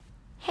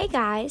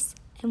guys,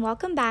 and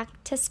welcome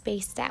back to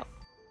Spaced Out.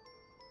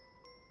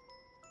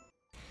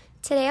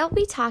 Today I'll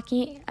be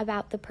talking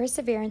about the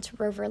Perseverance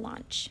rover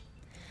launch.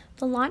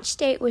 The launch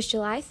date was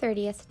July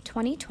 30th,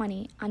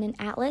 2020 on an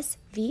Atlas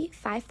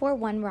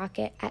V541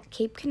 rocket at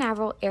Cape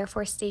Canaveral Air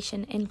Force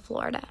Station in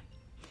Florida.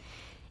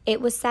 It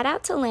was set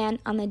out to land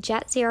on the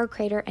Jet Zero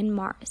crater in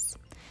Mars,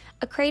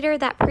 a crater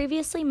that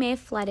previously may have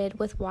flooded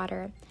with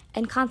water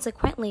and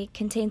consequently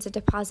contains a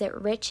deposit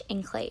rich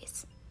in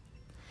clays.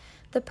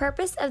 The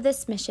purpose of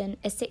this mission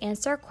is to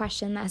answer a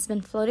question that has been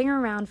floating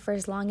around for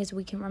as long as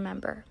we can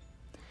remember.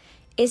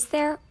 Is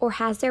there or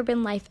has there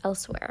been life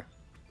elsewhere?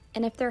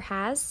 And if there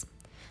has,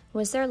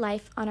 was there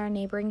life on our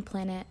neighboring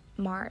planet,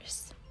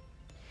 Mars?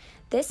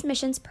 This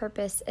mission's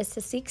purpose is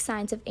to seek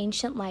signs of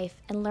ancient life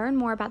and learn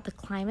more about the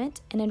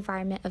climate and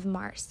environment of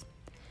Mars,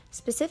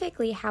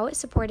 specifically how it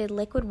supported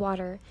liquid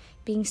water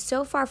being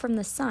so far from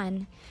the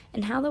sun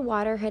and how the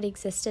water had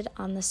existed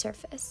on the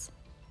surface.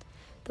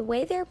 The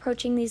way they're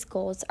approaching these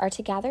goals are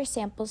to gather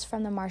samples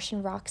from the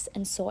Martian rocks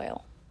and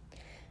soil.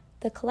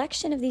 The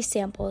collection of these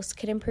samples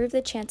could improve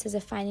the chances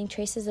of finding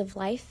traces of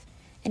life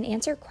and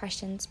answer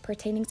questions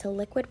pertaining to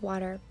liquid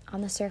water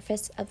on the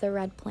surface of the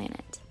red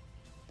planet.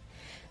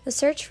 The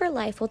search for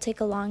life will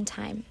take a long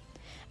time,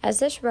 as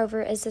this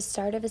rover is the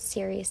start of a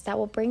series that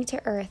will bring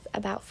to Earth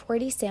about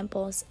 40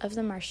 samples of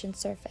the Martian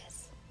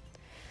surface.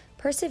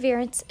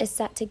 Perseverance is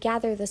set to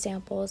gather the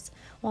samples,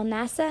 while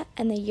NASA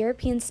and the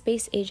European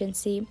Space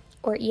Agency,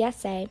 or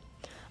ESA,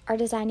 are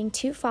designing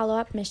 2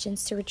 follow-up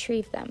missions to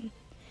retrieve them,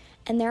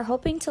 and they're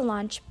hoping to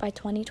launch by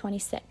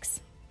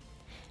 2026.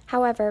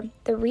 However,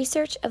 the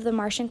research of the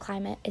Martian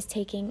climate is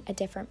taking a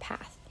different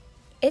path.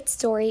 Its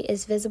story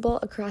is visible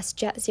across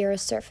Jet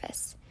Zero's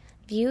surface,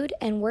 viewed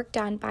and worked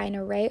on by an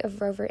array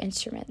of rover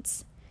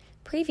instruments.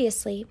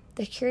 Previously,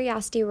 the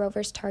Curiosity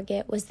rover's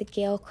target was the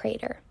Gale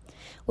crater,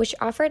 which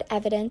offered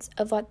evidence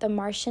of what the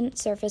Martian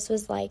surface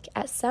was like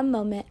at some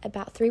moment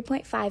about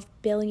 3.5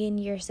 billion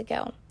years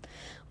ago,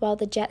 while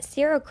the Jet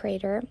Zero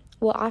crater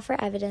will offer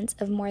evidence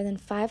of more than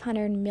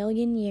 500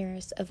 million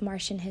years of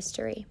Martian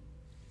history.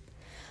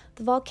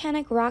 The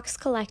volcanic rocks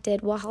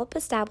collected will help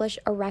establish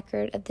a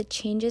record of the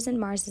changes in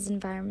Mars's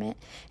environment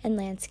and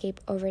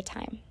landscape over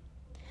time.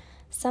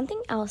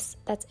 Something else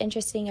that's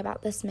interesting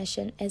about this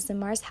mission is the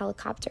Mars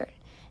helicopter,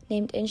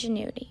 named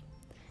Ingenuity,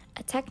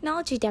 a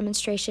technology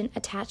demonstration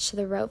attached to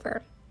the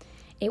rover.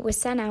 It was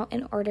sent out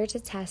in order to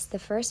test the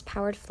first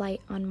powered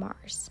flight on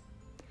Mars.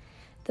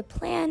 The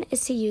plan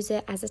is to use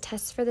it as a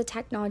test for the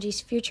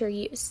technology's future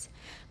use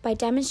by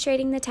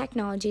demonstrating the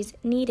technologies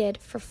needed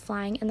for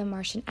flying in the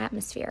Martian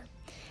atmosphere,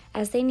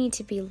 as they need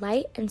to be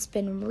light and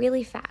spin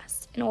really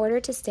fast in order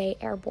to stay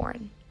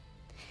airborne.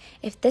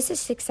 If this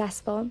is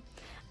successful,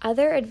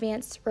 other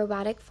advanced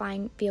robotic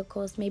flying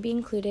vehicles may be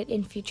included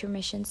in future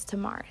missions to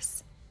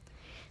Mars.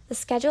 The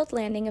scheduled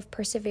landing of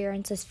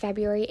Perseverance is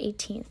February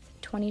 18th,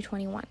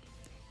 2021,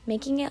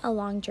 making it a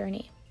long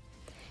journey.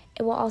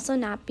 It will also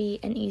not be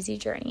an easy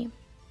journey.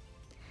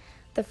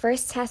 The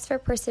first test for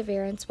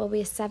Perseverance will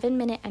be a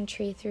 7-minute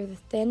entry through the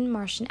thin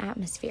Martian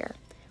atmosphere,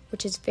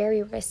 which is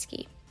very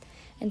risky,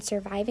 and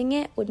surviving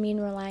it would mean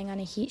relying on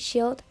a heat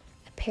shield,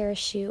 a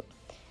parachute,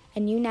 a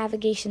new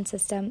navigation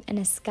system, and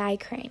a sky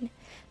crane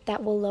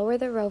that will lower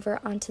the rover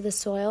onto the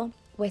soil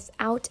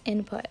without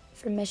input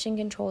from mission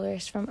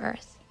controllers from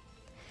Earth.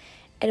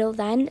 It'll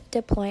then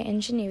deploy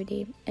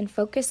Ingenuity and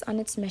focus on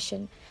its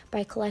mission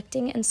by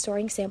collecting and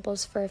storing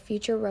samples for a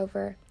future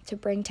rover to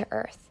bring to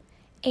Earth,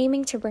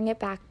 aiming to bring it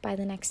back by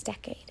the next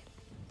decade.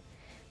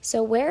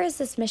 So where is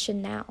this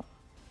mission now?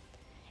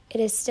 It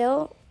is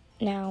still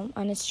now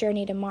on its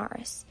journey to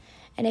Mars,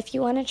 and if you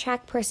want to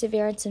track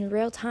Perseverance in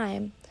real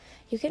time,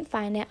 you can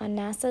find it on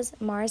NASA's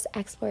Mars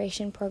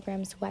Exploration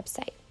Program's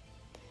website.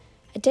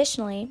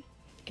 Additionally,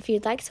 if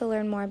you'd like to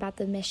learn more about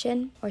the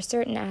mission or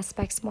certain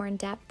aspects more in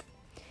depth,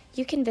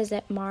 you can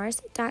visit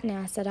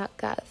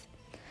mars.nasa.gov,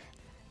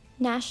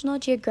 National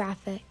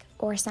Geographic,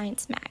 or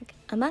Science Mag,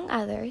 among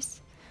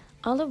others,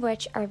 all of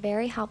which are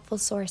very helpful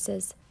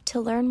sources to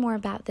learn more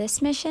about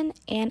this mission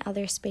and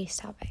other space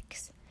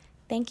topics.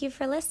 Thank you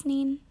for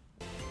listening.